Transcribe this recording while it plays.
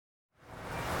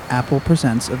Apple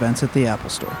Presents events at the Apple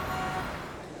Store.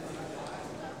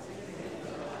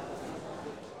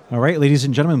 All right, ladies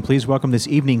and gentlemen, please welcome this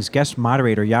evening's guest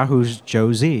moderator, Yahoo's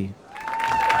Joe Z.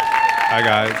 Hi,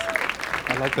 guys.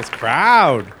 I like this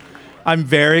crowd. I'm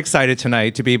very excited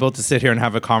tonight to be able to sit here and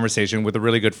have a conversation with a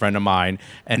really good friend of mine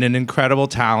and an incredible,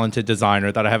 talented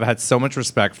designer that I have had so much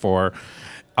respect for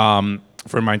my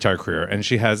entire career. And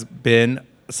she has been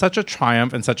such a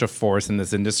triumph and such a force in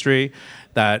this industry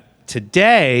that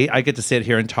today I get to sit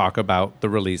here and talk about the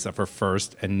release of her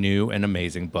first and new and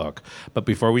amazing book. But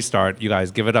before we start, you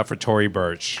guys give it up for Tory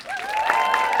Burch.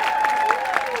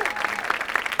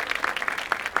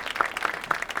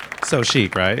 So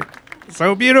chic, right?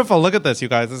 So beautiful. Look at this, you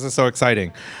guys. This is so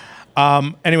exciting.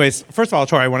 Anyways, first of all,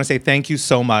 Tory, I want to say thank you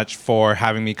so much for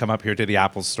having me come up here to the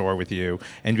Apple Store with you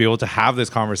and be able to have this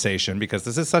conversation, because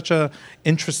this is such a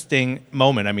interesting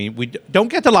moment. I mean, we don't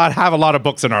get to have a lot of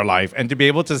books in our life, and to be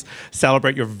able to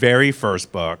celebrate your very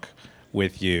first book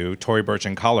with you, Tory Burch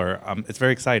in Color, it's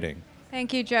very exciting.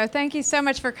 Thank you, Joe. Thank you so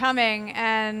much for coming.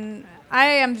 And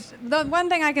the one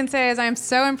thing I can say is I am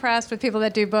so impressed with people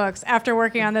that do books after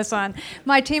working on this one.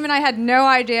 My team and I had no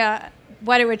idea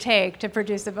what it would take to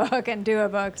produce a book and do a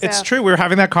book. So. It's true. We were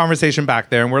having that conversation back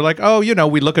there, and we're like,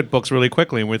 we look at books really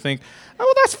quickly, and we think, well,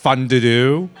 that's fun to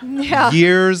do. Yeah.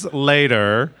 Years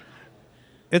later,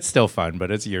 it's still fun, but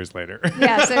it's years later.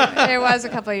 Yes, it was a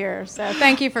couple of years. So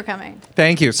thank you for coming.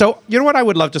 Thank you. So you know what I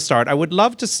would love to start? I would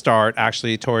love to start,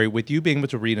 actually, Tory, with you being able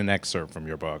to read an excerpt from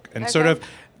your book and sort of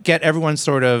get everyone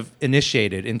sort of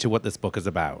initiated into what this book is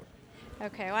about.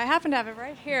 Okay. Well, I happen to have it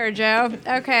right here, Joe.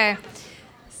 Okay.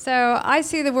 So I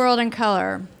see the world in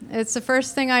color. It's the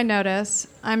first thing I notice.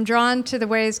 I'm drawn to the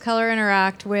ways color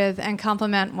interact with and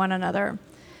complement one another.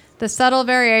 The subtle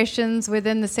variations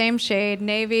within the same shade,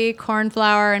 navy,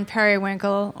 cornflower, and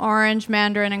periwinkle, orange,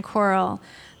 mandarin, and coral,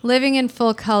 living in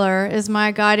full color is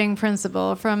my guiding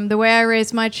principle from the way I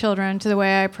raise my children to the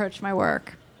way I approach my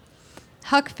work.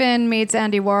 Huck Finn meets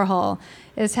Andy Warhol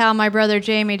is how my brother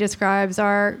Jamie describes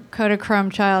our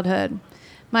Kodachrome childhood.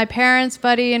 My parents,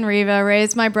 Buddy and Reva,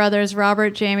 raised my brothers Robert,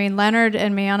 Jamie, Leonard,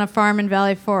 and me on a farm in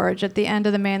Valley Forge at the end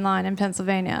of the main line in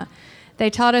Pennsylvania. They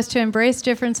taught us to embrace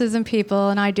differences in people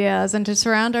and ideas and to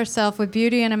surround ourselves with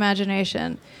beauty and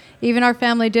imagination. Even our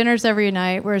family dinners every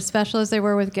night were as special as they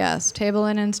were with guests, table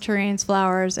linens, tureens,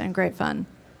 flowers, and great fun.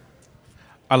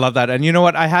 I love that. And you know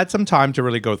what? I had some time to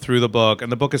really go through the book,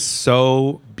 and the book is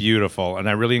so beautiful. And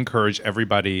I really encourage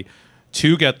everybody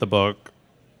to get the book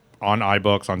on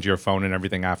iBooks, onto your phone and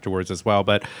everything afterwards as well.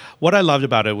 But what I loved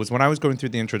about it was when I was going through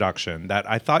the introduction, that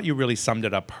I thought you really summed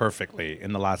it up perfectly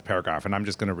in the last paragraph, and I'm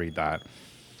just going to read that.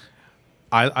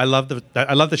 I love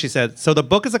that she said, so the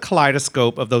book is a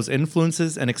kaleidoscope of those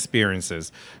influences and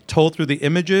experiences told through the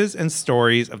images and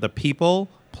stories of the people,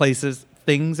 places,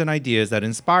 things, and ideas that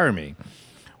inspire me.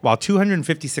 While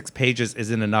 256 pages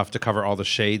isn't enough to cover all the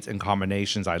shades and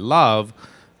combinations I love,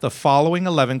 the following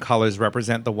 11 colors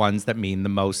represent the ones that mean the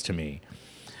most to me.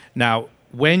 Now,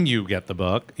 when you get the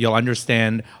book, you'll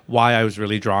understand why I was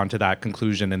really drawn to that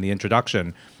conclusion in the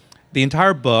introduction. The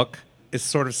entire book is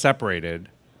sort of separated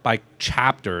by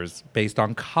chapters based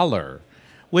on color,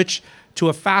 which to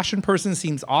a fashion person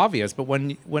seems obvious, but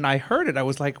when I heard it, I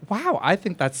was like, wow, I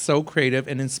think that's so creative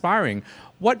and inspiring.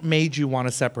 What made you want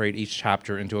to separate each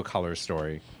chapter into a color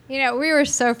story? You know, we were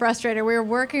so frustrated. We were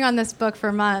working on this book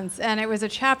for months, and it was a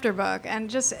chapter book, and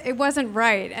just it wasn't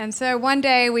right. And so one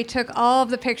day we took all of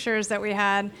the pictures that we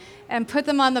had and put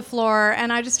them on the floor,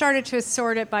 and I just started to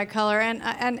sort it by color.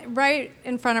 And right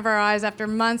in front of our eyes, after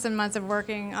months and months of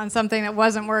working on something that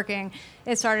wasn't working,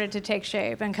 it started to take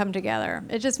shape and come together.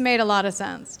 It just made a lot of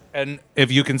sense. And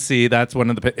if you can see, that's one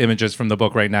of the images from the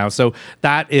book right now. So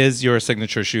that is your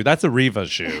signature shoe. That's a Reva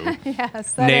shoe.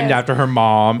 Yes, that named is. after her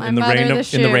mom in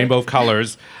the rainbow of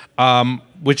colors,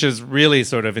 which is really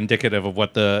sort of indicative of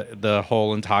what the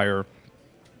whole entire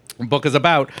book is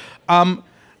about.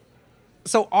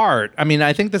 So art, I mean,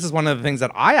 I think this is one of the things that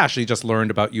I actually just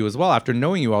learned about you as well after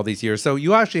knowing you all these years. So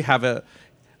you actually have a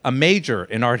major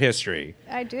in art history.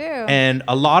 I do. And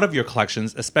a lot of your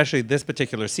collections, especially this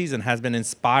particular season, has been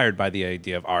inspired by the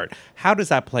idea of art. How does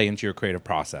that play into your creative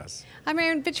process? I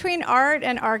mean, between art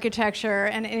and architecture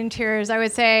and interiors, I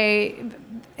would say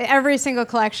every single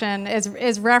collection is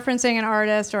referencing an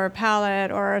artist or a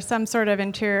palette or some sort of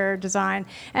interior design.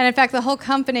 And in fact, the whole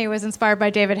company was inspired by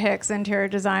David Hicks, interior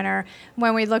designer,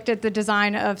 when we looked at the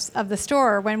design of the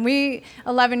store. When we,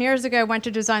 11 years ago, went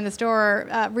to design the store,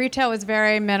 retail was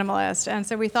very minimalist. And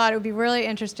so we thought it would be really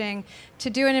interesting to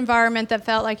do an environment that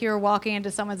felt like you were walking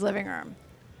into someone's living room.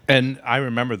 And I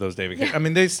remember those David Cage. I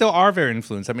mean, they still are very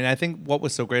influenced. I mean, I think what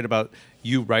was so great about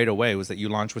you right away was that you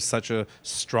launched with such a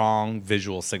strong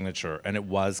visual signature, and it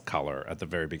was color at the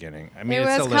very beginning. I mean, It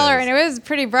was still color, is. and it was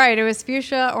pretty bright. It was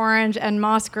fuchsia, orange, and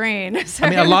moss green. So I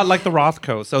mean, a lot like the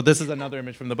Rothko. So this is another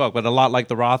image from the book, but a lot like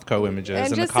the Rothko images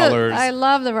and the just colors. I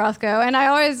love the Rothko, and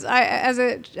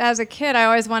as a kid, I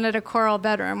always wanted a coral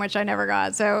bedroom, which I never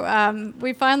got. So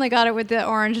we finally got it with the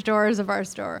orange doors of our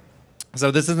store. So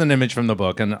this is an image from the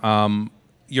book, and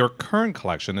your current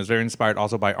collection is very inspired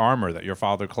also by armor that your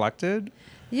father collected.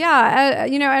 Yeah,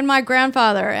 and my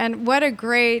grandfather, and what a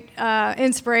great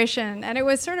inspiration. And it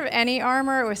was sort of any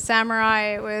armor. It was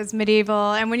samurai, it was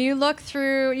medieval. And when you look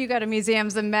through, you go to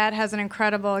museums, the Met has an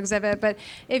incredible exhibit, but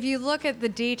if you look at the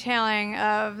detailing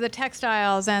of the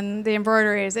textiles and the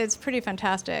embroideries, it's pretty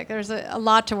fantastic. There's a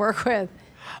lot to work with.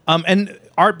 And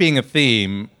art being a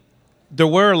theme, there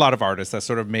were a lot of artists that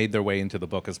sort of made their way into the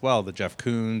book as well, the Jeff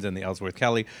Koons and the Ellsworth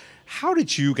Kelly. How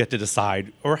did you get to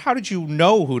decide, or how did you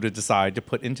know who to decide to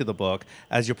put into the book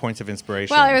as your points of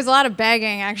inspiration? Well, it was a lot of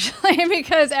begging, actually,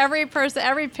 because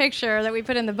every picture that we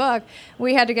put in the book,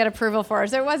 we had to get approval for.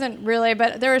 So it wasn't really,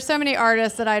 but there were so many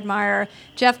artists that I admire.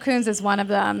 Jeff Koons is one of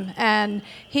them, and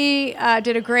he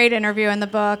did a great interview in the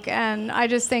book, and I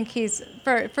just think he's,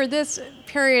 for this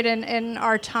period in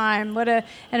our time, what an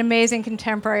amazing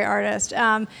contemporary artist.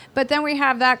 But then we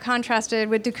have that contrasted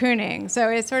with de Kooning. So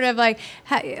it's sort of like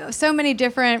so many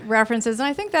different references, and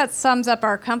I think that sums up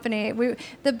our company.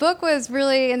 The book was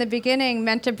really, in the beginning,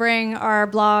 meant to bring our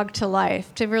blog to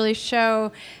life, to really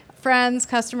show friends,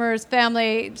 customers,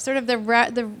 family, sort of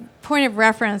the point of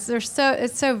reference.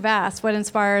 It's so vast what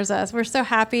inspires us. We're so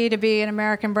happy to be an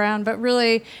American brand, but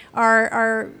really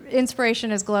our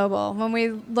inspiration is global. When we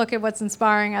look at what's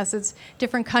inspiring us, it's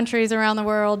different countries around the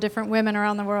world, different women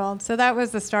around the world. So that was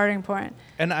the starting point.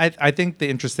 And I think the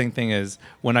interesting thing is,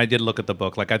 when I did look at the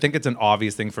book, like, I think it's an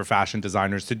obvious thing for fashion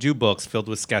designers to do books filled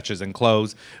with sketches and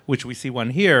clothes, which we see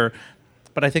one here,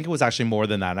 but I think it was actually more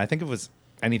than that. And I think it was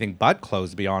anything but clothes,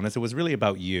 to be honest. It was really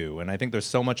about you. And I think there's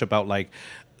so much about, like,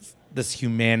 this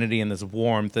humanity and this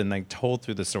warmth, and, like, told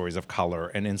through the stories of color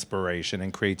and inspiration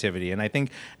and creativity. And I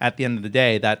think at the end of the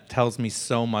day, that tells me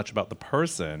so much about the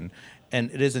person, and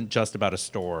it isn't just about a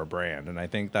store or brand. And I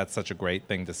think that's such a great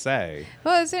thing to say.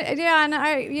 Well, and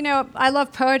I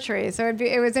love poetry, so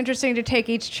it was interesting to take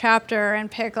each chapter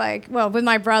and pick, like, well, with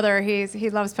my brother, he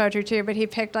loves poetry too, but he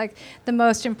picked, like, the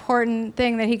most important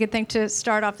thing that he could think to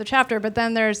start off the chapter. But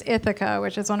then there's Ithaca,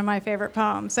 which is one of my favorite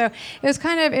poems. So it was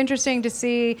kind of interesting to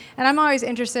see, and I'm always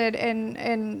interested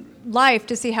in life,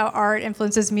 to see how art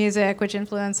influences music, which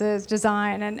influences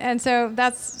design, and so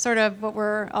that's sort of what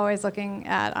we're always looking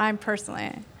at. I'm personally.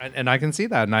 And I can see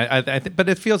that, and I think, but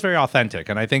it feels very authentic.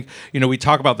 And I think, we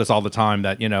talk about this all the time,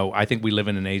 that, I think we live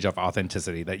in an age of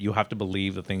authenticity, that you have to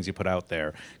believe the things you put out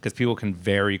there, because people can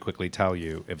very quickly tell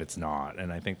you if it's not.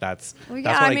 And I think that's what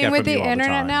I get with from you the all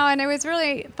internet time. now, and it was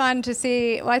really fun to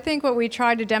see. Well, I think what we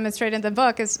tried to demonstrate in the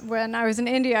book is, when I was in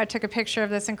India, I took a picture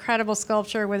of this incredible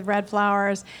sculpture with red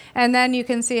flowers, and then you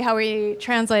can see how we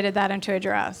translated that into a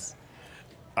dress.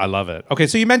 I love it. Okay,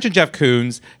 so you mentioned Jeff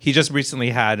Koons. He just recently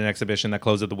had an exhibition that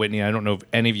closed at the Whitney. I don't know if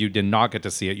any of you did not get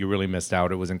to see it. You really missed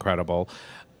out. It was incredible.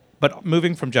 But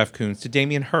moving from Jeff Koons to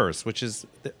Damien Hirst, which is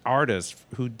the artist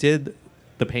who did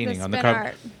the painting on the cover.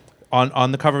 art.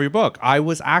 On the cover of your book. I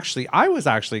was actually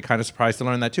kind of surprised to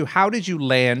learn that too. How did you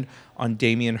land on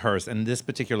Damien Hirst and this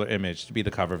particular image to be the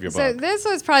cover of your So book? this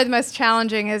was probably the most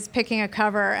challenging, is picking a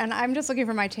cover, and I'm just looking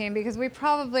for my team, because we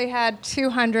probably had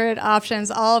 200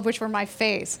 options, all of which were my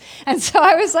face. And so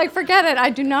I was like, forget it, I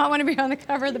do not want to be on the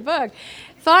cover of the book.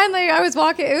 Finally, I was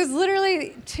walking, it was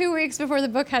literally 2 weeks before the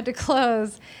book had to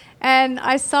close, and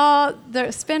I saw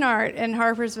the spin art in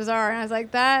Harper's Bazaar, and I was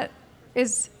like, that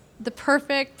is the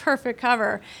perfect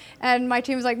cover. And my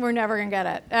team was like, we're never gonna get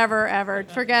it, ever.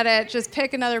 Forget it, just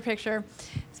pick another picture.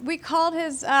 We called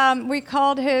his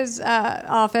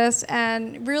office,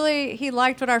 and really he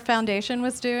liked what our foundation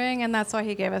was doing, and that's why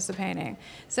he gave us the painting.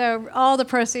 So all the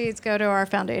proceeds go to our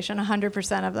foundation,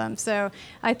 100% of them. So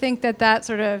I think that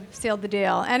sort of sealed the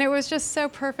deal, and it was just so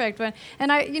perfect.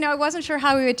 I wasn't sure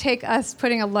how he would take us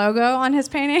putting a logo on his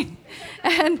painting,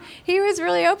 and he was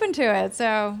really open to it.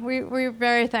 So we were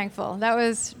very thankful. That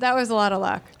was a lot of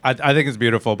luck. I think it's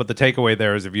beautiful, but the takeaway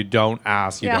there is, if you don't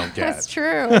ask, you don't get. It's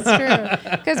true.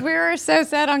 Because we were so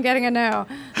set on getting a no.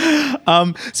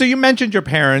 So you mentioned your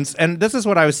parents, and this is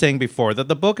what I was saying before, that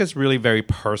the book is really very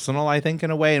personal, I think,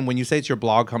 in a way. And when you say it's your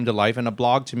blog come to life, and a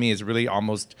blog to me is really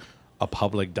almost a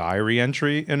public diary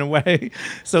entry in a way.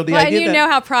 So the Well, and idea you that know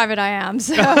how private I am.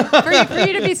 So for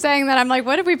you to be saying that, I'm like,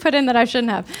 what did we put in that I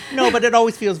shouldn't have? no, but it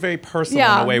always feels very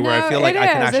personal in a way where I feel like I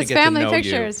can actually It's get to family know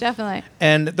pictures, you. definitely.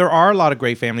 And there are a lot of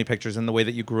great family pictures in the way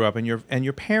that you grew up and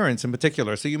your parents in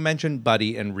particular. So you mentioned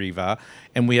Buddy and Riva,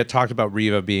 and we had talked about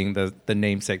Riva being the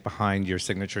namesake behind your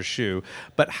signature shoe.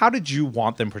 But how did you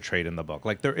want them portrayed in the book?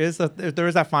 Like there is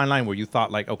that fine line where you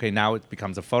thought like, okay, now it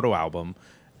becomes a photo album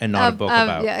and not a book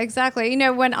about. Yeah, exactly. You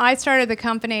know, when I started the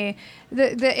company,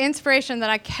 the inspiration that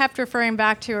I kept referring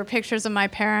back to were pictures of my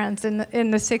parents in the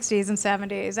 60s and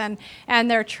 70s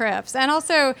and their trips and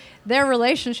also their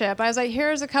relationship. I was like,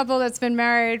 here's a couple that's been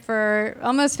married for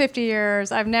almost 50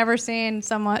 years. I've never seen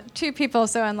two people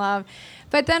so in love.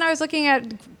 But then I was looking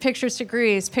at pictures to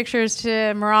Greece, pictures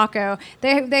to Morocco.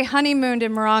 They honeymooned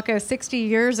in Morocco 60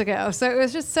 years ago. So it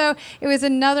was just it was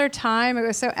another time. It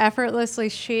was so effortlessly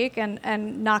chic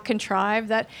and not contrived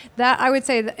that I would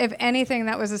say, that if anything,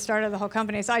 that was the start of the whole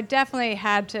company. So I definitely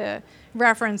had to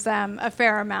reference them a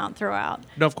fair amount throughout.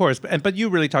 No, of course. But you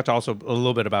really talked also a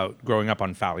little bit about growing up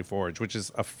on Valley Forge, which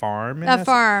is a farm. A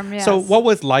farm, yes. So what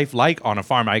was life like on a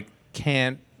farm? I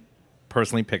can't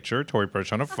personally picture Tory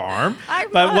Burch on a farm. Are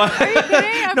you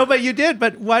kidding? No, but you did.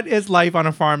 But what is life on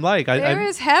a farm like? It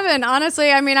was heaven,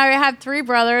 honestly. I mean, I had 3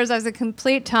 brothers. I was a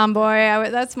complete tomboy.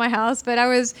 That's my house. But I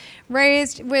was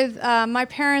raised with my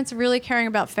parents really caring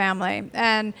about family.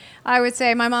 And I would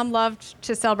say my mom loved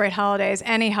to celebrate holidays,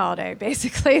 any holiday,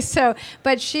 basically.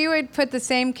 But she would put the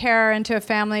same care into a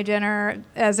family dinner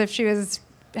as if she was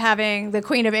having the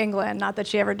Queen of England, not that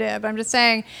she ever did, but I'm just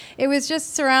saying it was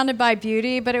just surrounded by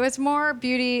beauty, but it was more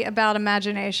beauty about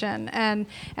imagination. And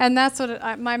that's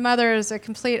what my mother is a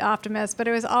complete optimist, but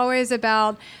it was always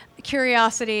about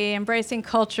curiosity, embracing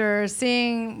culture,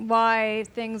 seeing why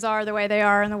things are the way they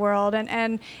are in the world,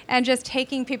 and just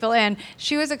taking people in.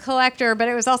 She was a collector, but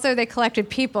it was also they collected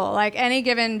people. Like any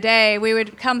given day, we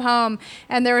would come home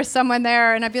and there was someone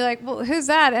there, and I'd be like, "Well, who's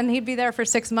that?" And he'd be there for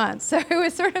 6 months. So it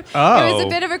was it was a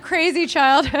bit of a crazy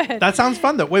childhood. That sounds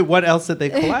fun, though. Wait, what else did they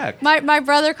collect? My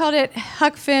brother called it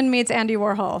Huck Finn meets Andy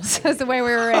Warhol. So that's the way we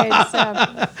were raised.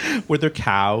 So. Were there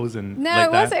cows and No,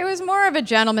 like it was more of a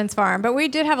gentleman's farm, but we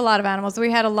did have a lot of animals.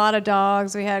 We had a lot of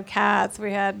dogs, we had cats,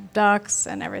 we had ducks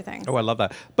and everything. Oh, I love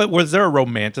that. But was there a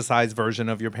romanticized version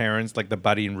of your parents, like the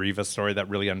Buddy and Riva story that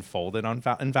really unfolded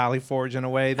in Valley Forge in a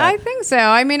way? I think so.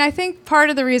 I mean, I think part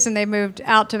of the reason they moved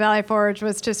out to Valley Forge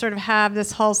was to sort of have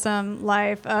this wholesome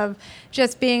life of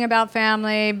just being about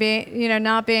family,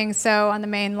 not being so on the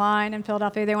main line in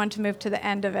Philadelphia. They wanted to move to the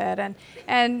end of it.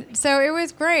 And so it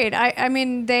was great. I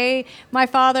mean, my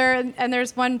father, and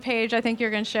there's one page I think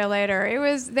you're going to show later,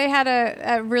 they had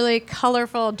a really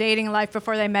colorful dating life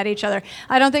before they met each other.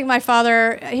 I don't think my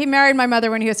father, he married my mother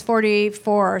when he was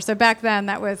 44, so back then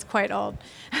that was quite old.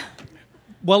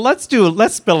 Well, let's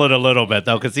spill it a little bit,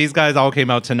 though, because these guys all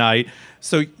came out tonight.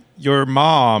 So your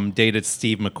mom dated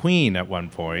Steve McQueen at one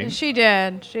point. She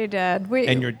did.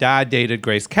 And your dad dated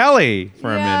Grace Kelly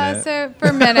for a minute. Yeah, so for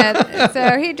a minute.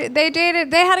 So they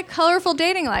dated. They had a colorful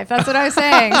dating life. That's what I was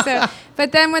saying. So,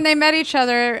 but then when they met each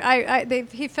other,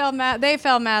 they fell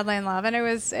madly in love, and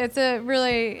it's a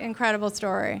really incredible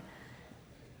story.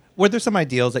 Were there some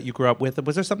ideals that you grew up with?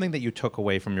 Was there something that you took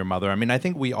away from your mother? I mean, I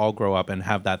think we all grow up and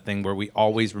have that thing where we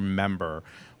always remember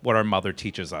what our mother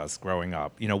teaches us growing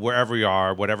up. You know, wherever we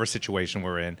are, whatever situation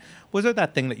we're in. Was there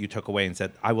that thing that you took away and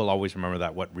said, I will always remember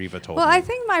that, what Riva told me? Well, I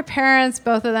think my parents,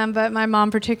 both of them, but my mom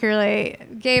particularly,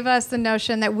 gave us the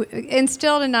notion that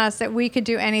instilled in us that we could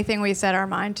do anything we set our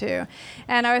mind to.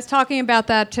 And I was talking about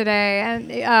that today,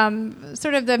 and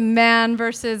sort of the man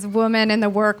versus woman in the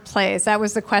workplace. That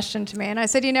was the question to me. And I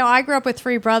said, I grew up with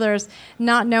 3 brothers,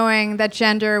 not knowing that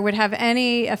gender would have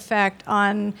any effect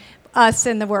on us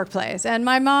in the workplace. And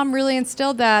my mom really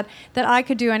instilled that I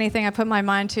could do anything I put my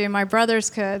mind to, my brothers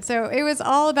could. So it was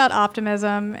all about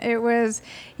optimism. It was,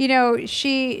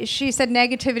 she said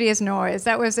negativity is noise.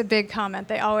 That was a big comment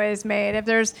they always made.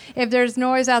 If there's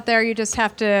noise out there, you just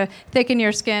have to thicken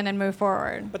your skin and move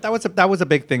forward. But that was a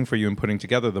big thing for you in putting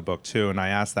together the book too. And I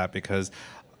asked that because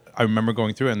I remember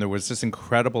going through it, and there was this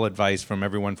incredible advice from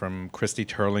everyone from Christy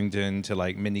Turlington to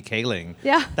like Mindy Kaling.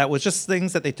 Yeah. That was just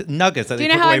things that nuggets that Do they you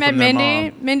know took how away I met from their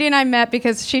Mindy? mom. Mindy and I met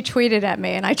because she tweeted at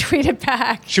me, and I tweeted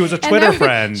back. She was a Twitter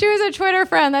friend. She was a Twitter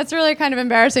friend. That's really kind of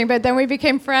embarrassing, but then we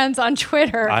became friends on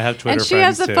Twitter. I have Twitter and she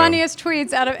has friends, the too. funniest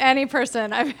tweets out of any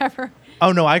person I've ever.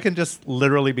 Oh no, I can just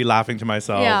literally be laughing to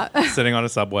myself, Yeah. sitting on a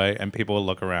subway, and people will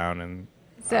look around and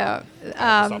So,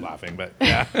 stop laughing. But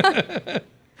yeah.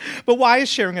 But why is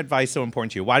sharing advice so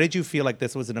important to you? Why did you feel like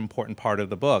this was an important part of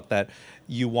the book? That,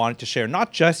 you wanted to share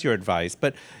not just your advice,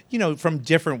 but from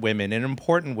different women and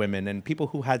important women and people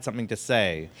who had something to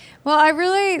say? Well, I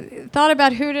really thought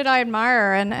about who did I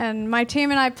admire, and my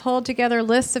team and I pulled together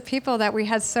lists of people that we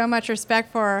had so much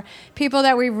respect for, people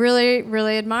that we really,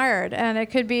 really admired. And it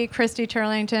could be Christy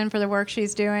Turlington for the work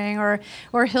she's doing, or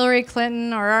Hillary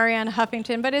Clinton, or Arianna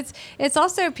Huffington. But it's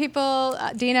also people,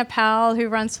 Dina Powell, who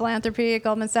runs philanthropy at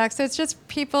Goldman Sachs. So it's just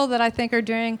people that I think are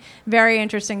doing very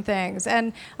interesting things.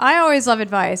 And I always love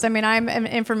advice. I mean, I'm an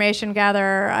information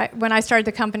gatherer. When I started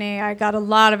the company, I got a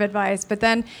lot of advice, but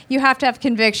then you have to have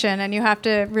conviction and you have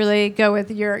to really go with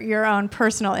your own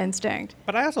personal instinct.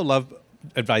 But I also love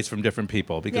advice from different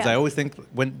people because Yeah. I always think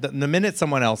when the minute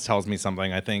someone else tells me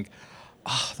something, I think,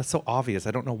 oh, that's so obvious.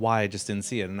 I don't know why I just didn't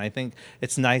see it. And I think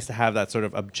it's nice to have that sort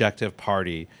of objective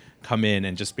party come in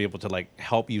and just be able to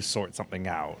help you sort something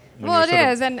out. Well, it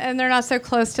is, and they're not so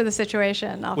close to the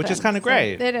situation often. Which is kind of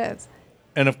great. It is.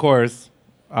 And of course,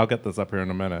 I'll get this up here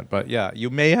in a minute, but yeah, you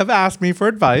may have asked me for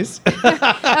advice.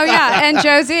 Oh, yeah, and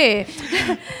Josie.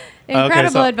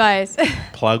 Incredible advice.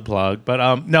 Plug.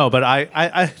 But no, but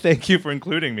I thank you for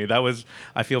including me.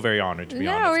 I feel very honored, to be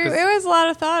honest. No, it was a lot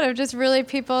of thought of just really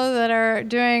people that are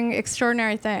doing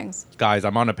extraordinary things. Guys,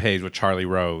 I'm on a page with Charlie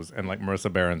Rose and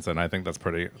Marissa Berenson. I think that's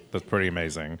pretty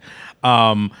amazing.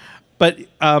 But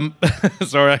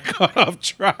sorry, I got off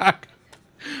track.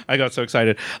 I got so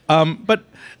excited. But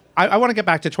I want to get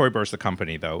back to Tory Burch, the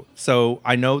company, though. So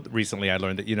I know recently I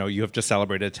learned that, you have just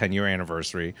celebrated a 10-year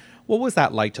anniversary. What was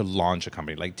that like to launch a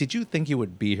company? Did you think you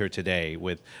would be here today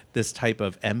with this type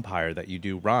of empire that you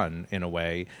do run in a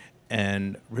way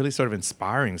and really sort of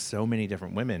inspiring so many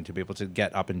different women to be able to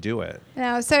get up and do it?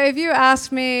 Yeah, so if you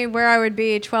asked me where I would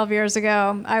be 12 years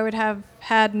ago, I would have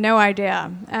had no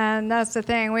idea. And that's the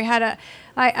thing.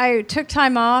 I took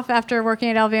time off after working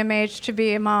at LVMH to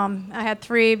be a mom. I had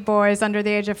 3 boys under the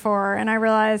age of 4, and I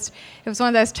realized it was one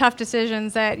of those tough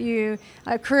decisions that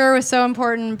a career was so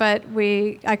important, but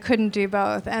I couldn't do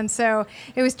both. And so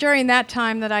it was during that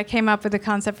time that I came up with the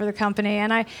concept for the company.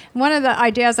 And one of the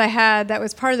ideas I had that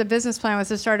was part of the business plan was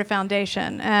to start a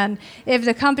foundation. And if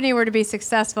the company were to be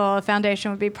successful, a foundation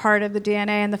would be part of the DNA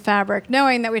and the fabric,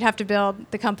 knowing that we'd have to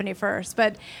build the company first.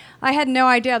 But I had no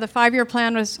idea. The 5-year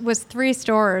plan was 3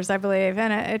 stores, I believe,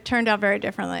 and it turned out very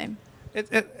differently.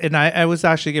 And I was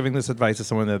actually giving this advice to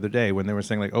someone the other day when they were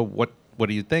saying oh, what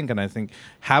do you think? And I think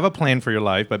have a plan for your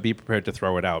life, but be prepared to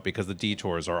throw it out because the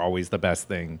detours are always the best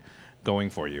thing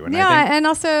going for you. And and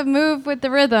also move with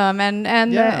the rhythm and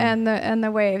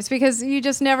the waves, because you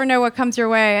just never know what comes your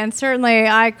way. And certainly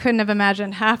I couldn't have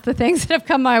imagined half the things that have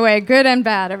come my way, good and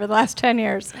bad, over the last 10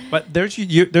 years. But there's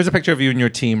a picture of you and your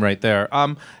team right there.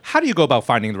 How do you go about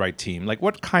finding the right team?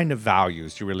 What kind of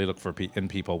values do you really look for in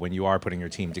people when you are putting your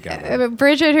team together?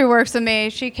 Bridget, who works with me,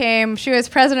 she was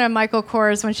president of Michael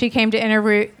Kors when she came to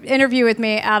interview with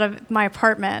me out of my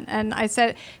apartment. And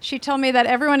she told me that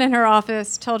everyone in her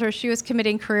office told her she was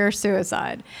committing career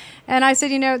suicide. And I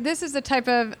said, this is the type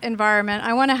of environment.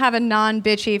 I want to have a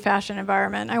non-bitchy fashion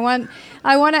environment. I want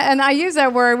to, and I use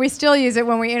that word, we still use it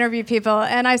when we interview people.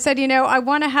 And I said, I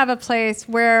want to have a place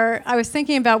where I was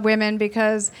thinking about women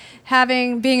because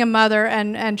being a mother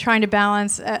and trying to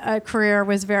balance a career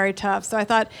was very tough. So I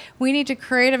thought we need to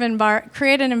create an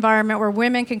environment where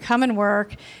women can come and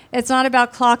work. It's not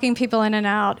about clocking people in and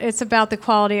out. It's about the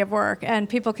quality of work. And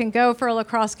people can go for a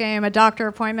lacrosse game, a doctor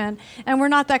appointment, and we're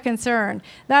not that concerned.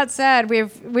 That said,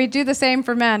 we do the same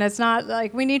for men. It's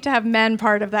not we need to have men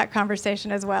part of that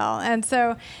conversation as well. And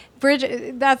so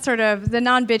that's sort of the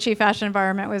non-bitchy fashion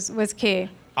environment was key.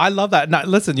 I love that. Now,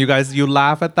 listen, you guys, you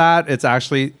laugh at that. It's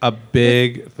actually a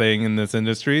big thing in this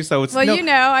industry. So it's I do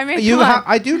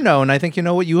know, and I think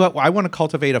I want to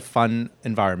cultivate a fun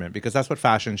environment because that's what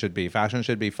fashion should be. Fashion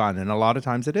should be fun, and a lot of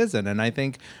times it isn't. And I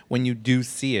think when you do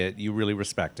see it, you really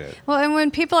respect it. Well, and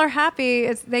when people are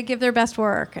happy, they give their best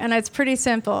work, and it's pretty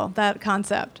simple, that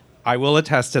concept. I will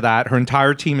attest to that. Her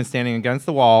entire team is standing against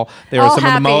the wall. They are all some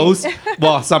happy. of the most,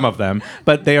 well, some of them,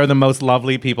 but they are the most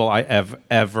lovely people I have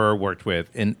ever worked with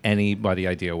in anybody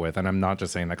I deal with. And I'm not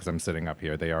just saying that because I'm sitting up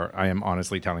here. I am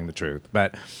honestly telling the truth.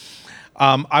 But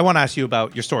I want to ask you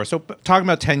about your store. So talking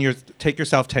about 10 years, take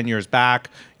yourself 10 years back.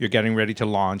 You're getting ready to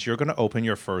launch. You're going to open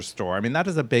your first store. I mean, that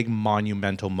is a big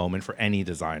monumental moment for any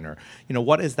designer.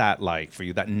 What is that like for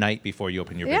you, that night before you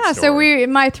open your big store? So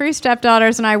my 3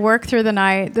 stepdaughters and I worked through the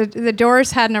night. The doors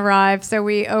hadn't arrived, so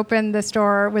we opened the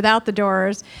store without the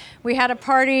doors. We had a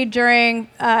party during,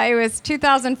 it was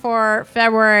 2004,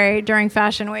 February, during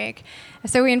Fashion Week.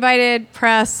 So we invited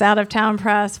press, out-of-town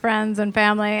press, friends and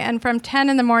family, and from 10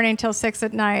 in the morning till 6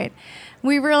 at night,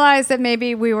 we realized that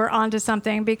maybe we were onto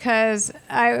something, because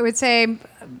I would say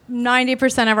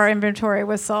 90% of our inventory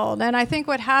was sold. And I think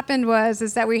what happened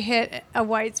is that we hit a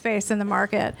white space in the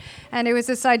market. And it was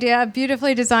this idea of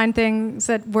beautifully designed things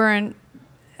that weren't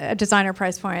a designer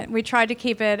price point. We tried to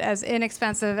keep it as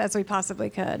inexpensive as we possibly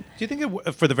could. Do you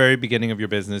think for the very beginning of your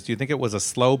business, do you think it was a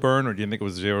slow burn, or do you think it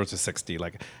was 0 to 60?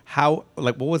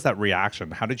 What was that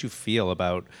reaction? How did you feel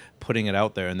about putting it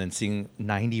out there and then seeing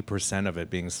 90% of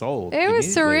it being sold? It was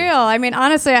surreal. I mean,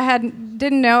 honestly,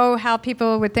 didn't know how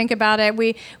people would think about it.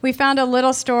 We found a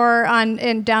little store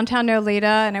in downtown Nolita,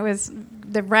 and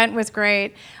the rent was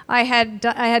great. I had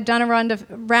done a round of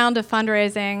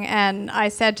fundraising, and I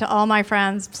said to all my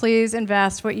friends, please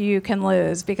invest what you can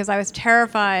lose, because I was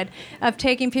terrified of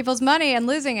taking people's money and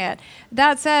losing it.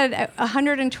 That said,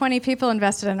 120 people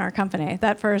invested in our company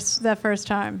that first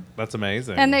time. That's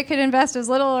amazing. And they could invest as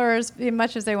little or as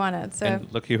much as they wanted. So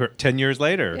and look, you're 10 years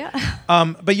later.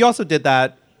 Yeah. But you also did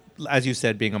that, as you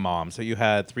said, being a mom. So you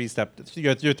had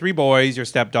your 3 boys, your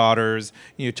stepdaughters.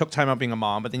 You took time out being a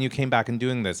mom, but then you came back and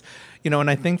doing this. And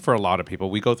I think for a lot of people,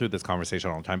 we go through this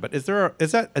conversation all the time, but is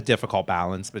that a difficult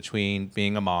balance between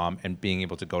being a mom and being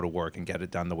able to go to work and get it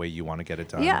done the way you want to get it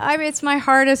done? Yeah, I mean, it's my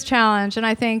hardest challenge, and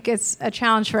I think it's a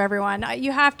challenge for everyone.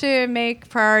 You have to make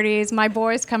priorities. My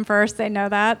boys come first. They know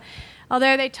that.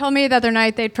 Although they told me the other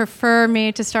night they'd prefer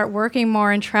me to start working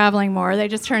more and traveling more. They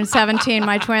just turned 17,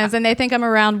 my twins, and they think I'm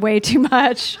around way too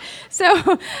much.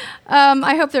 So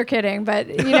I hope they're kidding. But,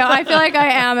 I feel like I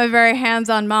am a very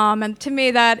hands-on mom, and to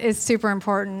me that is super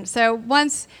important. So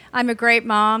once I'm a great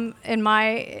mom, in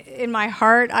my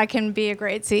heart, I can be a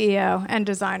great CEO and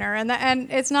designer.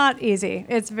 And it's not easy.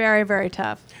 It's very, very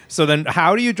tough. So then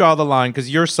how do you draw the line?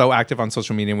 Because you're so active on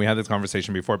social media, and we had this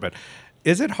conversation before, but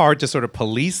is it hard to sort of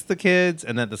police the kids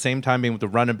and at the same time being able to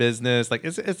run a business? Like,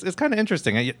 it's kind of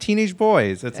interesting. Teenage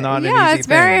boys, it's not an easy thing. Yeah, it's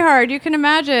very hard. You can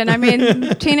imagine. I mean,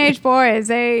 teenage boys,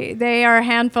 they are a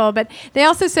handful. But they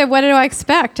also said, what do I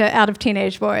expect out of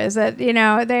teenage boys? That,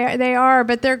 they are,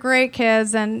 but they're great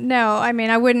kids. And no, I mean,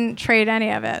 I wouldn't trade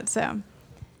any of it. So.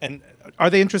 And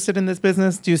are they interested in this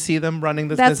business? Do you see them running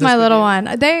this business? That's my little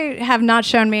one. They have not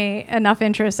shown me enough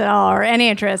interest at all, or any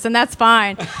interest, and that's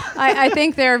fine. I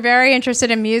think they're very interested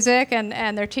in music,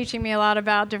 and they're teaching me a lot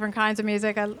about different kinds of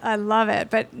music. I love it,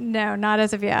 but no, not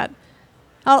as of yet.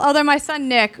 Although my son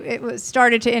Nick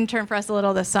started to intern for us a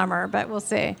little this summer, but we'll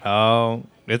see. Oh,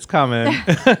 it's coming.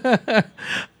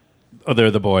 Oh,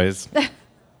 they're the boys.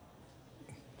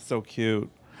 So cute.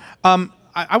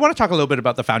 I want to talk a little bit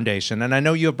about the foundation, and I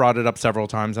know you have brought it up several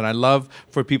times, and I love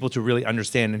for people to really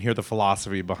understand and hear the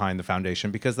philosophy behind the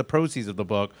foundation, because the proceeds of the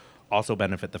book also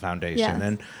benefit the foundation.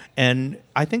 Yes. And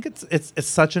I think it's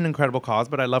such an incredible cause,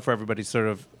 but I'd love for everybody to sort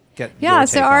of get your Yeah, take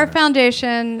so on our it.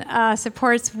 foundation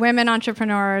supports women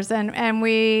entrepreneurs, and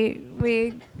we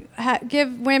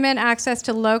give women access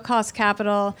to low-cost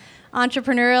capital,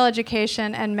 entrepreneurial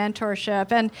education, and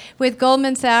mentorship. And with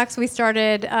Goldman Sachs, we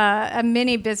started a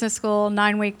mini business school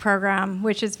 9-week program,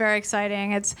 which is very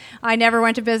exciting. I never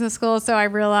went to business school, so I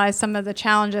realized some of the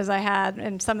challenges I had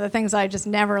and some of the things I just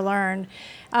never learned.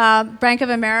 Bank of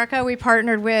America, we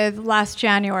partnered with last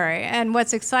January. And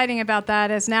what's exciting about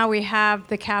that is now we have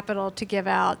the capital to give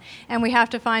out. And we have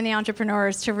to find the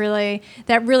entrepreneurs that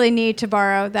really need to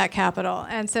borrow that capital.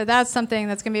 And so that's something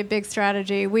that's going to be a big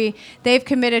strategy. They've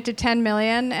committed to $10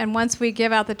 million. And once we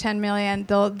give out the $10 million,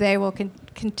 they will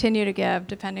continue to give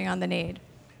depending on the need.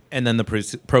 And then the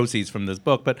proceeds from this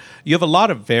book. But you have a lot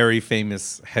of very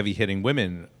famous, heavy-hitting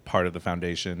women part of the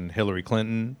foundation. Hillary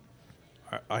Clinton,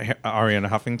 Ariana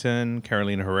Huffington,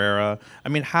 Carolina Herrera. I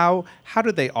mean, how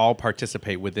do they all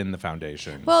participate within the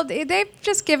foundation? Well, they've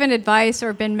just given advice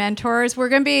or been mentors. We're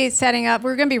going to be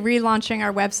relaunching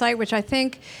our website, which I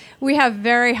think we have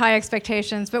very high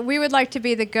expectations, but we would like to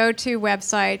be the go-to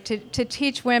website to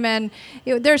teach women.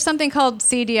 There's something called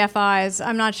CDFIs.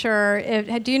 I'm not sure.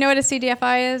 Do you know what a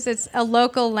CDFI is? It's a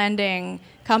local lending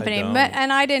company.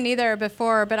 And I didn't either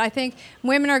before, but I think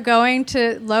women are going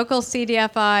to local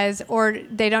CDFIs, or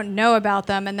they don't know about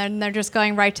them, and then they're just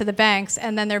going right to the banks,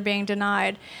 and then they're being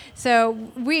denied. So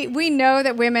we know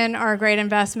that women are a great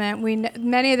investment.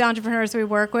 Many of the entrepreneurs we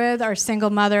work with are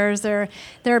single mothers.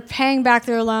 They're paying back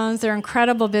their loans. They're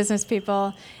incredible business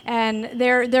people, and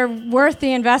they're worth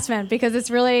the investment, because it's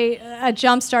really a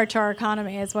jumpstart to our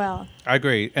economy as well. I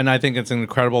agree, and I think it's an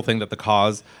incredible thing that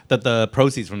the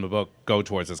proceeds from the book go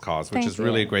towards this cause, which is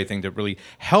really a great thing to really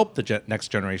help the next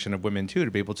generation of women too,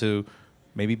 to be able to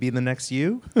maybe be the next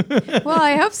you? Well,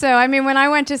 I hope so. I mean, when I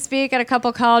went to speak at a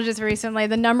couple colleges recently,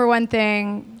 the number one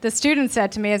thing the students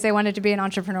said to me is they wanted to be an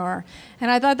entrepreneur. And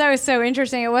I thought that was so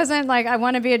interesting. It wasn't like I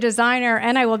want to be a designer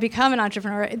and I will become an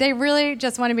entrepreneur. They really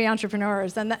just want to be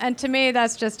entrepreneurs. And to me,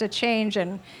 that's just a change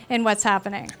in what's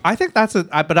happening. I think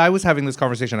but I was having this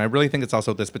conversation. I really think it's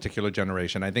also this particular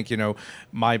generation. I think,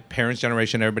 my parents'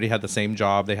 generation, everybody had the same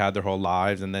job. They had their whole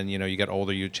lives. And then, you get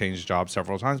older, you change jobs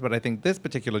several times. But I think this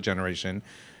particular generation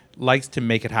likes to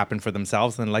make it happen for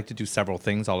themselves and like to do several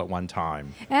things all at one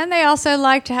time. And they also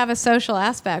like to have a social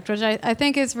aspect, which I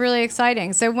think is really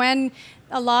exciting. So when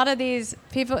a lot of these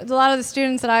people, a lot of the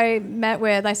students that I met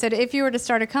with, I said, if you were to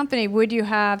start a company, would you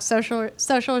have social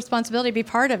responsibility be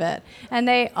part of it? And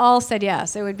they all said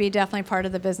yes. It would be definitely part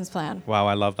of the business plan. Wow,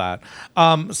 I love that.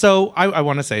 So I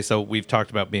want to say, so we've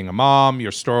talked about being a mom,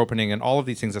 your store opening, and all of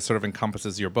these things that sort of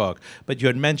encompasses your book. But you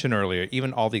had mentioned earlier,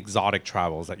 even all the exotic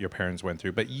travels that your parents went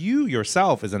through. But you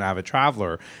yourself is an avid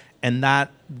traveler. And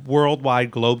that worldwide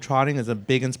globetrotting is a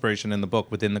big inspiration in the book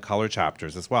within the color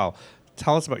chapters as well.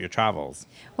 Tell us about your travels.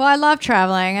 Well, I love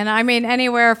traveling. And I mean,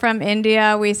 anywhere from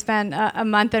India, we spent a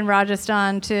month in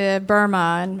Rajasthan, to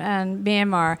Burma and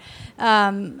Myanmar.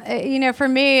 For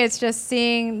me, it's just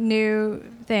seeing new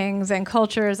things and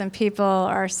cultures and people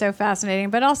are so fascinating.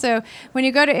 But also, when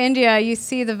you go to India, you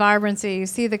see the vibrancy, you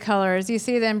see the colors, you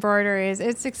see the embroideries.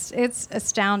 It's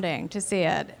astounding to see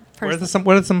it. What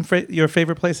are some your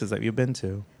favorite places that you've been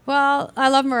to? Well, I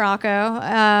love Morocco.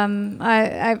 I've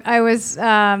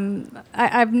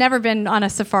never been on a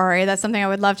safari. That's something I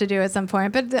would love to do at some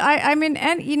point. But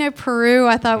Peru.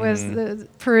 I thought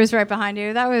Peru's right behind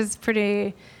you. That was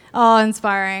pretty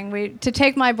awe-inspiring. To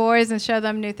take my boys and show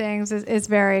them new things is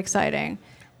very exciting.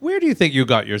 Where do you think you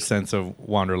got your sense of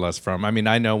wanderlust from? I mean,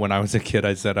 I know when I was a kid,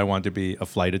 I said I wanted to be a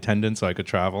flight attendant so I could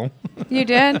travel. You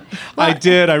did? I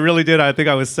did. I really did. I think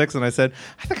I was 6, and I said,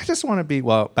 I think I just want to be,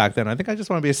 back then, I think I just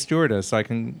want to be a stewardess so I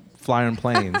can fly on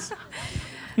planes.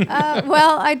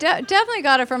 Well, I definitely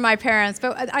got it from my parents,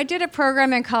 but I did a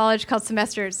program in college called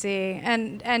Semester at Sea,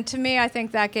 and to me, I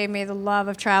think that gave me the love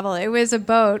of travel. It was a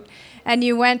boat, and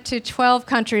you went to 12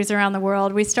 countries around the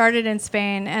world. We started in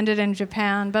Spain, ended in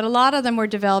Japan, but a lot of them were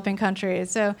developing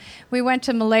countries. So we went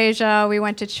to Malaysia, we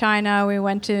went to China, we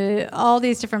went to all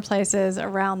these different places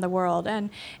around the world.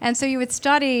 And so you would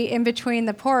study in between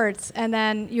the ports, and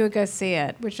then you would go see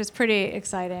it, which was pretty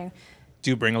exciting.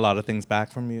 Do you bring a lot of things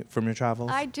back from your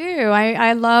travels? I do.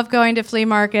 I love going to flea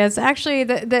markets. Actually,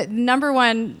 the number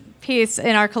one piece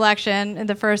in our collection in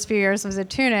the first few years was a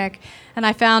tunic, and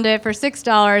I found it for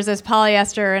 $6 as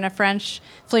polyester in a French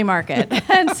flea market.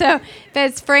 And so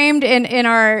it's framed in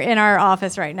our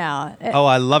office right now. Oh,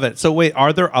 I love it. So wait,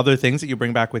 are there other things that you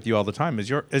bring back with you all the time? Is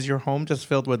your home just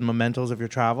filled with mementos of your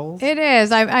travels? It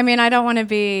is. I mean, I don't want to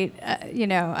be,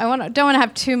 don't want to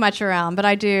have too much around, but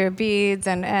I do beads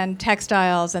and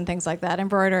textiles and things like that,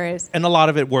 embroideries. And a lot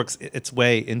of it works its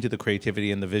way into the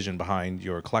creativity and the vision behind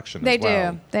your collection as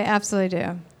well. They do. They absolutely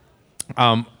do.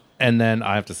 And then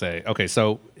I have to say, okay,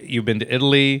 so you've been to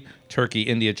Italy, Turkey,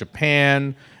 India,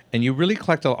 Japan, and you really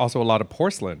collect also a lot of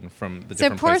porcelain from the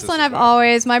different places. So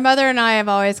porcelain, my mother and I have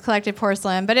always collected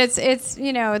porcelain, but it's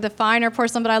the finer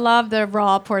porcelain, but I love the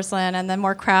raw porcelain and the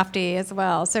more crafty as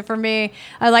well. So for me,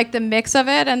 I like the mix of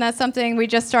it, and that's something we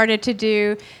just started to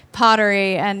do,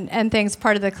 pottery and things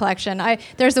part of the collection.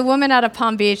 There's a woman out of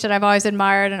Palm Beach that I've always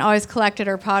admired and always collected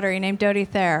her pottery named Dodie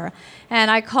Thayer.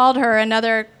 And I called her,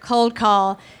 another cold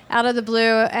call, out of the blue,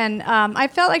 and I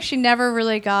felt like she never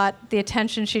really got the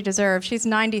attention she deserved. She's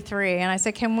 93, and I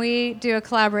said, can we do a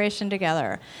collaboration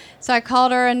together? So I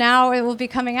called her, and now it will be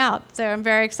coming out, so I'm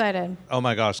very excited. Oh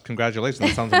my gosh, congratulations.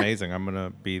 That sounds amazing. I'm going to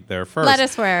be there first. Let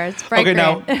us wear it. It's bright green.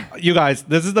 Now, you guys,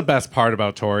 this is the best part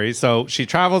about Tori. So she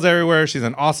travels everywhere. She's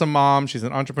an awesome mom. She's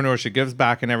an entrepreneur. She gives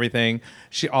back and everything.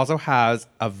 She also has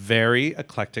a very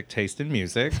eclectic taste in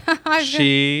music.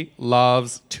 She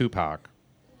loves Tupac.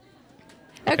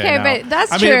 Okay, but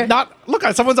that's true. true. Look,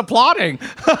 someone's applauding.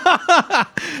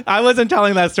 I wasn't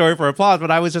telling that story for applause,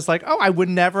 but I was just like, I would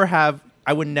never have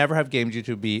gamed you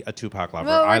to be a Tupac lover.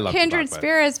 Well, I we're love kindred Tupac,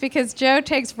 spirits because Joe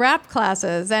takes rap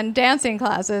classes and dancing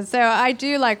classes, so I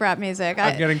do like rap music.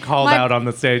 I'm getting called out on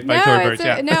the stage by Tori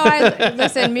Burch.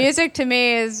 Listen, music to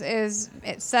me is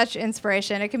it's such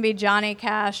inspiration. It can be Johnny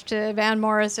Cash to Van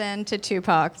Morrison to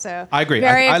Tupac. So I agree.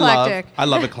 Very eclectic. I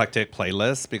love eclectic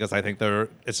playlists because I think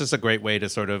it's just a great way to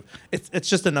sort of it's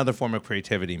just another form of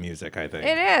creativity. Music, I think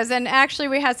it is, and actually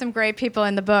we had some great people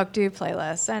in the book do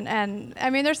playlists, and I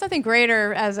mean there's nothing greater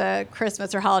better as a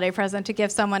Christmas or holiday present to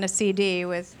give someone a CD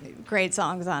with great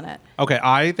songs on it. Okay,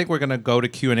 I think we're going to go to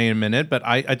Q&A in a minute, but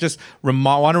I just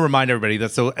want to remind everybody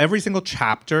that so every single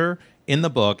chapter in the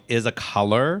book is a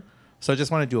color. So I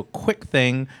just want to do a quick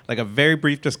thing, like a very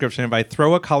brief description. If I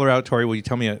throw a color out, Tori, will you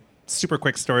tell me a super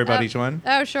quick story about each one?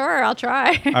 Oh, sure. I'll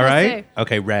try. All right?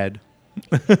 Okay, red.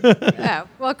 Oh,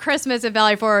 well, Christmas at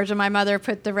Valley Forge, and my mother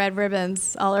put the red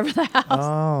ribbons all over the house. Oh,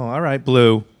 all right.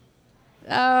 Blue.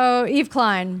 Oh, Eve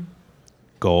Klein.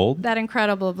 Gold. That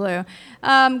incredible blue.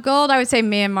 Gold, I would say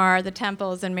Myanmar, the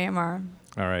temples in Myanmar.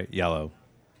 All right. Yellow.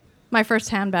 My first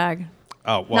handbag.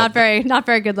 Oh, well. Not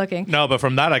very good looking. No, but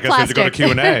from that, I guess we have to go to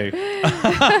Plastic.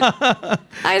 Q&A.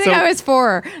 I think I was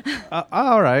 4.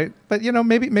 All right. But,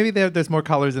 maybe there's more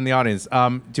colors in the audience.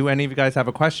 Do any of you guys have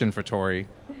a question for Tori?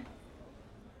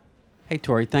 Hey,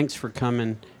 Tori, thanks for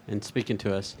coming and speaking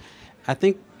to us. I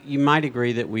think you might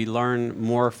agree that we learn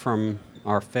more from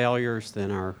our failures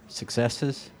than our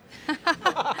successes.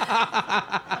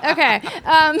 Okay.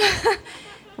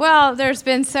 Well, there's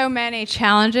been so many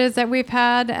challenges that we've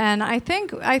had, and I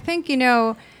think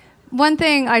one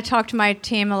thing I talk to my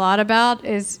team a lot about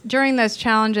is during those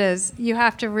challenges, you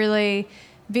have to really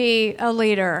be a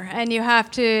leader, and you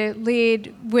have to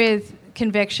lead with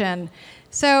conviction.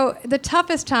 So the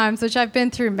toughest times, which I've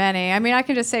been through many, I mean, I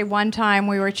can just say one time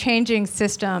we were changing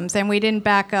systems and we didn't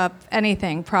back up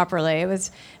anything properly. It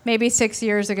was maybe 6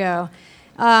 years ago.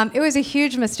 It was a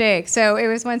huge mistake. So it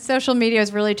was when social media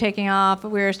was really taking off.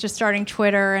 We were just starting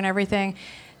Twitter and everything.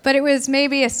 But it was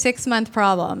maybe a 6-month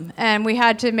problem, and we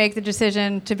had to make the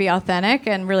decision to be authentic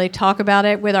and really talk about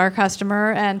it with our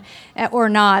customer or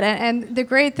not. And the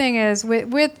great thing is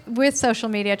with social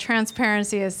media,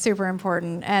 transparency is super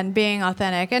important, and being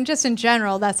authentic. And just in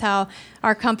general, that's how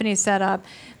our company's set up.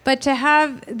 But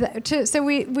so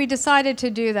we decided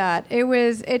to do that.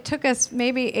 It took us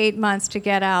maybe 8 months to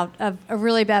get out of a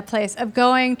really bad place of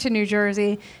going to New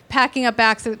Jersey, packing up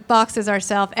boxes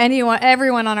ourselves.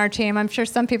 Everyone on our team, I'm sure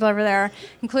some people over there,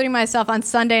 including myself, on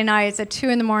Sunday nights at 2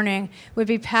 a.m. would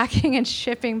be packing and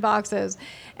shipping boxes.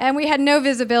 And we had no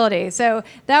visibility. So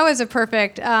that was a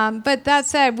perfect. But that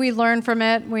said, we learned from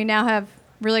it. We now have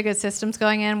really good systems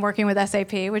going in, working with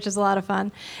SAP, which is a lot of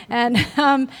fun.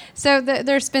 And so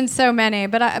there's been so many,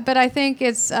 but I think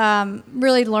it's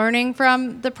really learning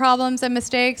from the problems and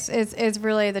mistakes is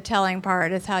really the telling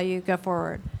part, is how you go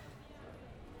forward.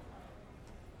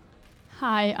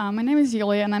 Hi, my name is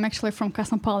Yulia, and I'm actually from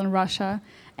Krasnopol in Russia.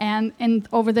 And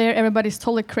over there, everybody's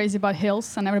totally crazy about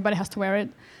heels, and everybody has to wear it.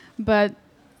 But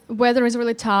weather is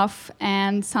really tough,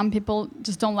 and some people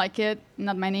just don't like it,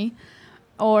 not many.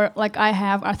 Or like I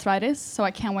have arthritis, so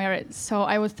I can't wear it. So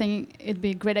I would think it'd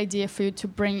be a great idea for you to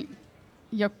bring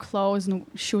your clothes and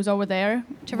shoes over there.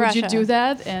 To Would Russia. you do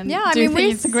that? And Yeah, do you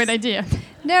think it's a great idea?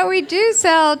 No, we do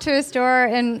sell to a store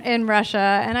in Russia,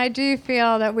 and I do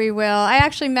feel that we will. I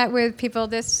actually met with people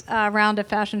this round of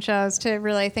fashion shows to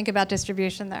really think about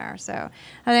distribution there. So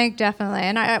I think definitely.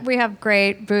 And we have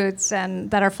great boots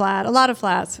and that are flat, a lot of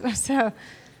flats. So,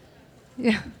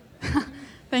 yeah.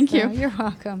 Thank you. You're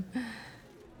welcome.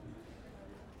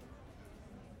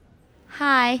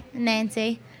 Hi,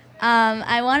 Nancy.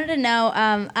 I wanted to know,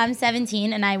 I'm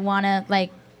 17 and I want to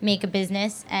make a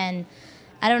business, and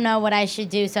I don't know what I should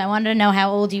do. So I wanted to know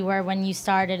how old you were when you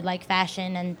started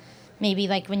fashion, and maybe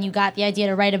when you got the idea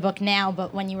to write a book now,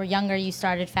 but when you were younger you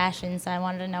started fashion. So I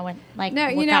wanted to know what got you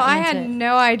I into had it.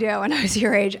 no idea when I was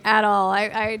your age at all.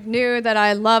 I knew that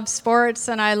I loved sports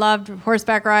and I loved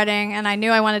horseback riding, and I knew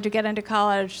I wanted to get into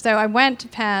college. So I went to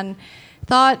Penn.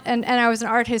 And I was an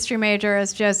art history major,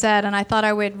 as Joe said, and I thought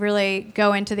I would really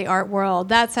go into the art world.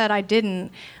 That said, I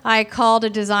didn't. I called a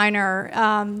designer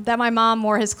that my mom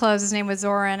wore his clothes. His name was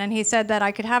Zoran, and he said that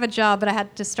I could have a job, but I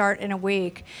had to start in a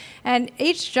week. And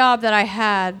each job that I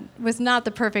had was not the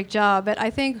perfect job, but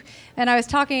I think, and I was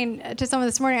talking to someone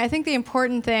this morning, I think the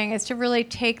important thing is to really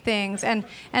take things and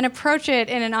approach it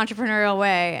in an entrepreneurial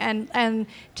way, and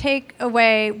take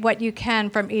away what you can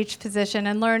from each position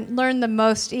and learn the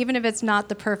most, even if it's not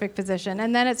the perfect position.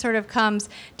 And then it sort of comes,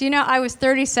 I was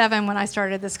 37 when I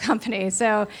started this company,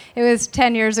 so it was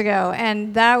 10 years ago,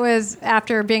 and that was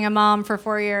after being a mom for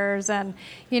 4 years. And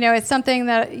it's something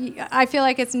that I feel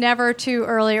like it's never too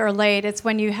early or late. It's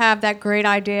when you have that great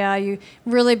idea, you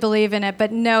really believe in it,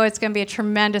 but know it's going to be a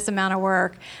tremendous amount of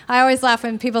work. I always laugh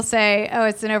when people say, oh,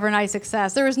 it's an overnight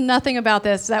success. There was nothing about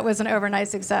this that was an overnight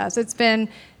success. It's been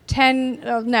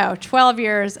 12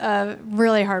 years of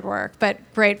really hard work, but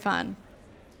great fun.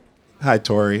 Hi,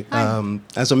 Tori. Hi.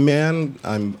 As a man,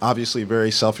 I'm obviously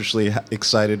very selfishly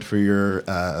excited for your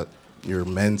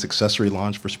men's accessory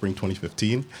launch for spring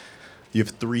 2015. You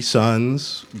have 3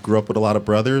 sons, grew up with a lot of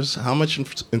brothers. How much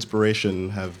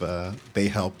inspiration have they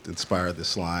helped inspire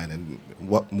this line, and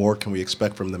what more can we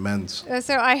expect from the men's?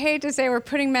 So I hate to say we're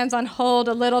putting men's on hold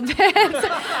a little bit.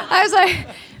 I was like,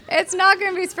 it's not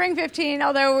going to be Spring 15,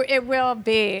 although it will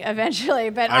be eventually.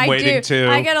 But I'm waiting too.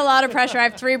 I get a lot of pressure. I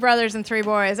have 3 brothers and 3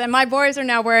 boys, and my boys are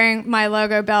now wearing my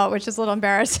logo belt, which is a little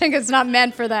embarrassing. It's not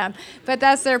meant for them, but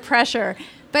that's their pressure.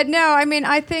 But no, I mean,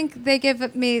 I think they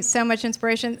give me so much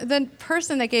inspiration. The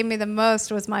person that gave me the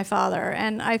most was my father,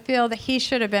 and I feel that he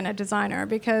should have been a designer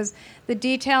because the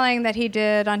detailing that he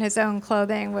did on his own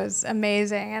clothing was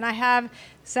amazing. And I have,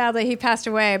 sadly, he passed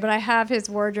away, but I have his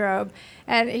wardrobe.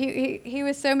 And he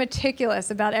was so meticulous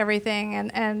about everything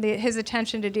and his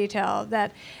attention to detail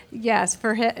that, yes,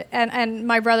 and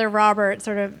my brother Robert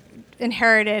sort of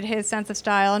inherited his sense of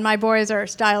style, and my boys are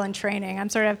style and training. I'm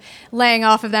sort of laying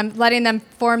off of them, letting them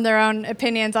form their own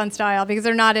opinions on style because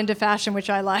they're not into fashion, which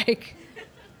I like.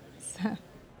 So.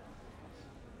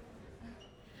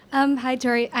 Hi,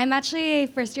 Tori. I'm actually a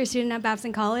first-year student at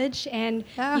Babson College, and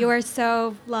you are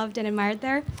so loved and admired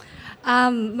there.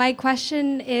 My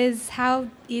question is, how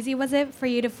easy was it for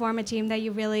you to form a team that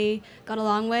you really got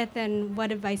along with, and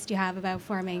what advice do you have about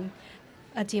forming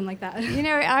a team like that? You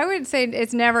know, I would say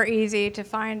it's never easy to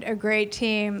find a great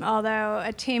team, although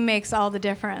a team makes all the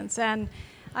difference. And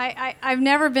I've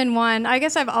never been one, I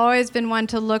guess I've always been one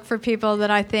to look for people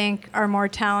that I think are more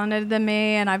talented than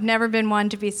me, and I've never been one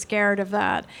to be scared of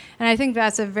that. And I think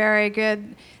that's a very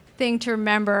good thing to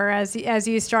remember as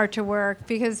you start to work,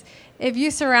 because if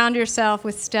you surround yourself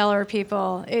with stellar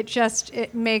people,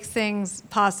 it makes things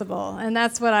possible. And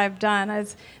that's what I've done.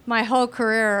 As my whole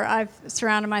career, I've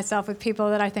surrounded myself with people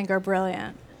that I think are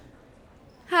brilliant.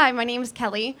 Hi, my name is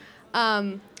Kelly.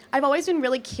 I've always been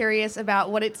really curious about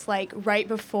what it's like right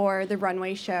before the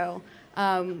runway show.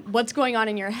 What's going on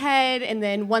in your head, and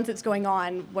then once it's going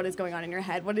on, what is going on in your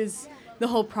head? What is the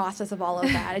whole process of all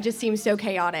of that? It just seems so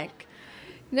chaotic.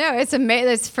 No, it's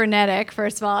amazing. It's frenetic,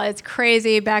 first of all. It's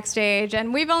crazy backstage.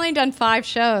 And we've only done 5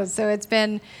 shows, so it's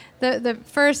been the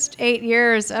first 8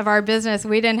 years of our business,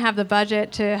 we didn't have the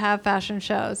budget to have fashion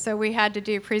shows. So we had to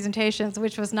do presentations,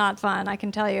 which was not fun, I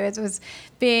can tell you. It was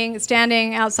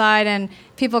standing outside and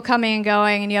people coming and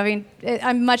going, and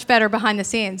I'm much better behind the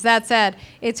scenes. That said,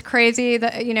 it's crazy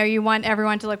that, you want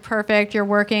everyone to look perfect. You're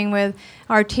working with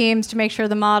our teams to make sure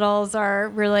the models are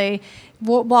really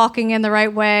walking in the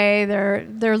right way.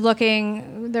 They're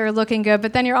looking good,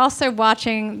 but then you're also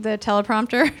watching the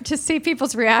teleprompter to see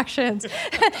people's reactions.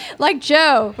 Like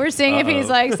Joe, we're seeing if he's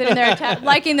like sitting there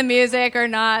liking the music or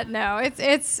not. No,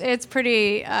 it's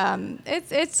pretty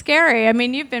it's scary. I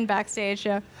mean, you've been backstage,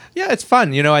 Joe. Yeah, it's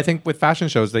fun. I think with fashion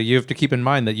shows that you have to keep in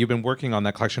mind that you've been working on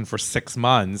that collection for 6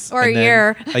 months. Or a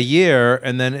year. A year,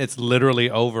 and then it's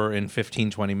literally over in 15,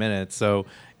 20 minutes. So,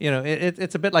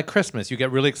 it's a bit like Christmas. You get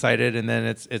really excited, and then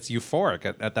it's euphoric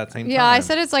at that same time. Yeah, I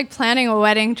said it's like planning a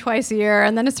wedding twice a year,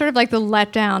 and then it's sort of like the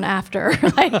letdown after.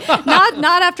 Like,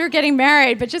 not after getting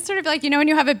married, but just sort of like, when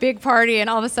you have a big party, and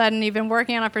all of a sudden you've been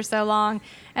working on it for so long,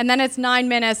 and then it's 9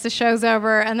 minutes, the show's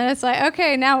over, and then it's like,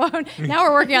 okay, now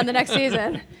we're working on the next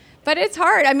season. But it's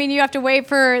hard. I mean, you have to wait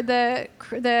for the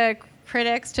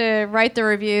critics to write the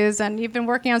reviews, and you've been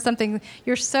working on something,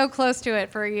 you're so close to it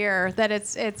for a year that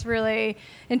it's really,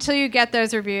 until you get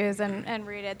those reviews and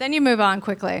read it, then you move on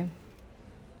quickly.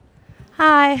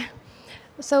 Hi.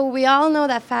 So we all know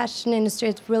that fashion industry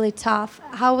is really tough.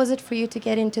 How was it for you to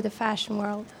get into the fashion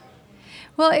world?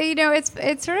 Well,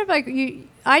 it's sort of like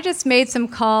I just made some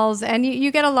calls, and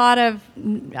you get a lot of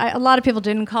people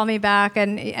didn't call me back,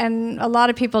 and a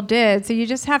lot of people did. So you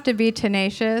just have to be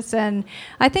tenacious, and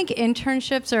I think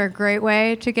internships are a great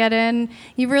way to get in.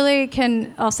 You really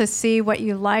can also see what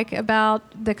you like about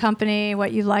the company,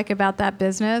 what you like about that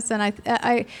business, and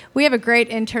we have a great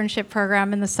internship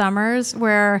program in the summers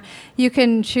where you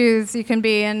can choose. You can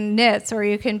be in knits or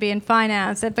you can be in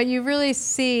finance, but you really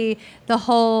see the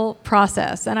whole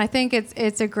process, and I think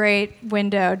it's a great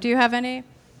window. Do you have any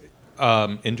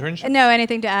internship? No,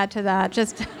 anything to add to that?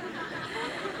 Just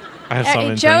I have some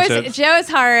internships. Joe is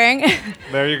hiring.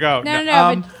 There you go.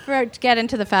 No, but to get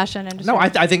into the fashion industry. No,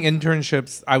 I think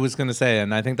internships, I was going to say,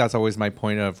 and I think that's always my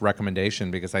point of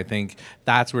recommendation, because I think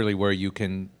that's really where you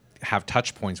can have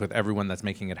touch points with everyone that's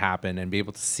making it happen and be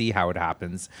able to see how it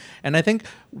happens. And I think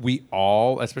we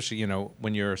all, especially,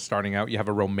 when you're starting out, you have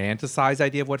a romanticized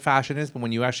idea of what fashion is, but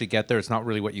when you actually get there, it's not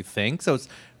really what you think. So it's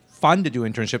fun to do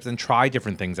internships and try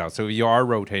different things out. So if you are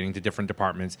rotating to different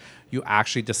departments, you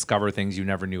actually discover things you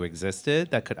never knew existed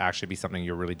that could actually be something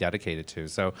you're really dedicated to.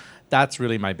 So that's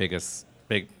really my biggest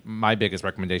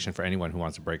recommendation for anyone who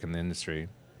wants to break in the industry.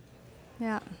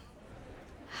 Yeah.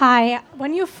 Hi.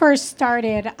 When you first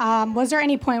started, was there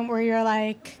any point where you're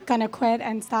like gonna quit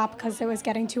and stop because it was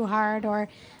getting too hard, or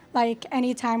like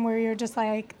any time where you're just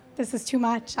like, this is too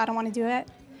much, I don't want to do it?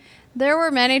 There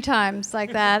were many times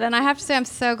like that, and I have to say I'm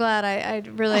so glad I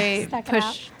really Stuck it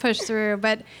out. pushed through.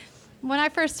 But when I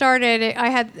first started, I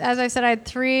had, as I said, I had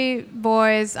 3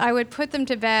 boys. I would put them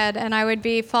to bed, and I would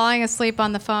be falling asleep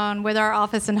on the phone with our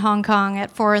office in Hong Kong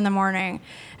at 4 in the morning.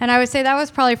 And I would say that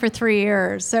was probably for 3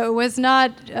 years. So it was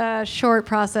not a short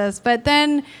process. But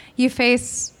then you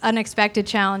face unexpected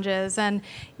challenges. And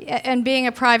being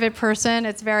a private person,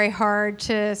 it's very hard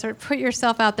to sort of put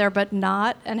yourself out there but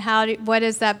not. And what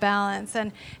is that balance?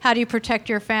 And how do you protect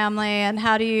your family? And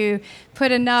how do you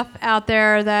put enough out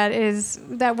there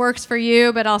that works for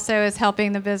you but also is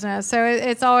helping the business? So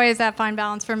it's always that fine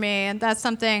balance for me. And that's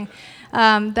something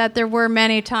that there were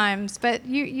many times. But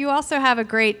you also have a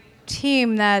great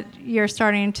team that you're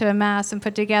starting to amass and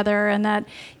put together, and that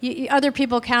other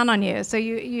people count on you. So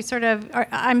you sort of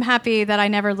I'm happy that I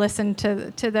never listened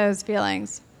to those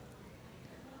feelings.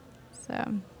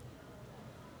 So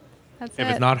that's If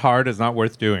it. it's not hard, it's not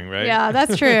worth doing, right? Yeah,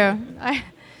 that's true.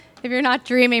 If you're not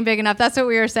dreaming big enough, that's what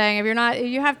we were saying. If you're not,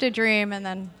 you have to dream and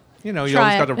then You know, you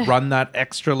try always got to it. run that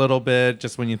extra little bit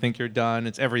just when you think you're done.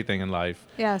 It's everything in life.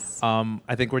 Yes.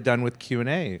 I think we're done with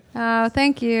Q&A. Oh,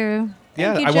 thank you.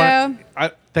 Yeah, Thank you, Joe.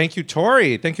 Thank you,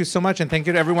 Tori. Thank you so much, and thank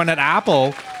you to everyone at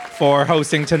Apple for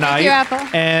hosting tonight. you, Apple.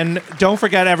 And don't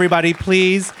forget, everybody,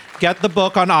 please get the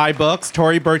book on iBooks,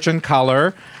 Tori Burchin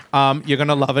Color. You're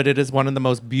gonna love it. It is one of the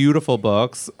most beautiful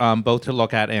books, both to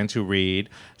look at and to read.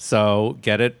 So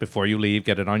get it before you leave.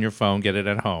 Get it on your phone. Get it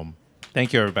at home.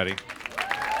 Thank you, everybody.